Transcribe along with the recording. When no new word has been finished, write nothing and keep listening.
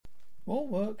More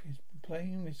work is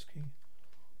plain risky.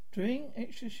 Doing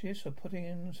extra shifts or putting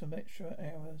in some extra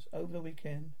hours over the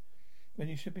weekend when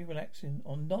you should be relaxing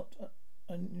are not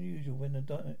unusual when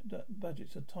the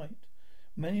budgets are tight.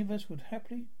 Many of us would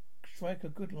happily strike a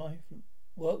good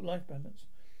work-life balance.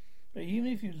 But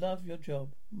even if you love your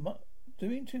job,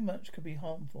 doing too much can be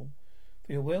harmful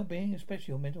for your well-being,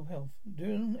 especially your mental health.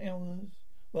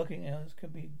 Working hours can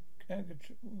be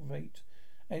aggravate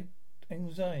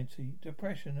anxiety,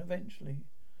 depression,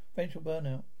 eventual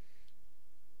burnout.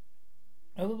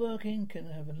 Overworking can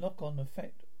have a knock-on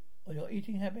effect on your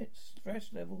eating habits, stress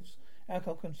levels,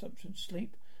 alcohol consumption,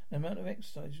 sleep, and the amount of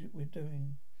exercise we're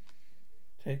doing.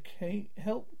 To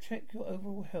help check your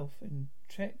overall health and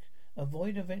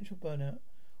avoid eventual burnout,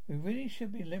 we really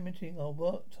should be limiting our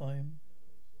work time,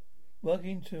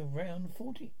 working to around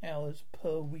 40 hours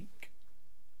per week.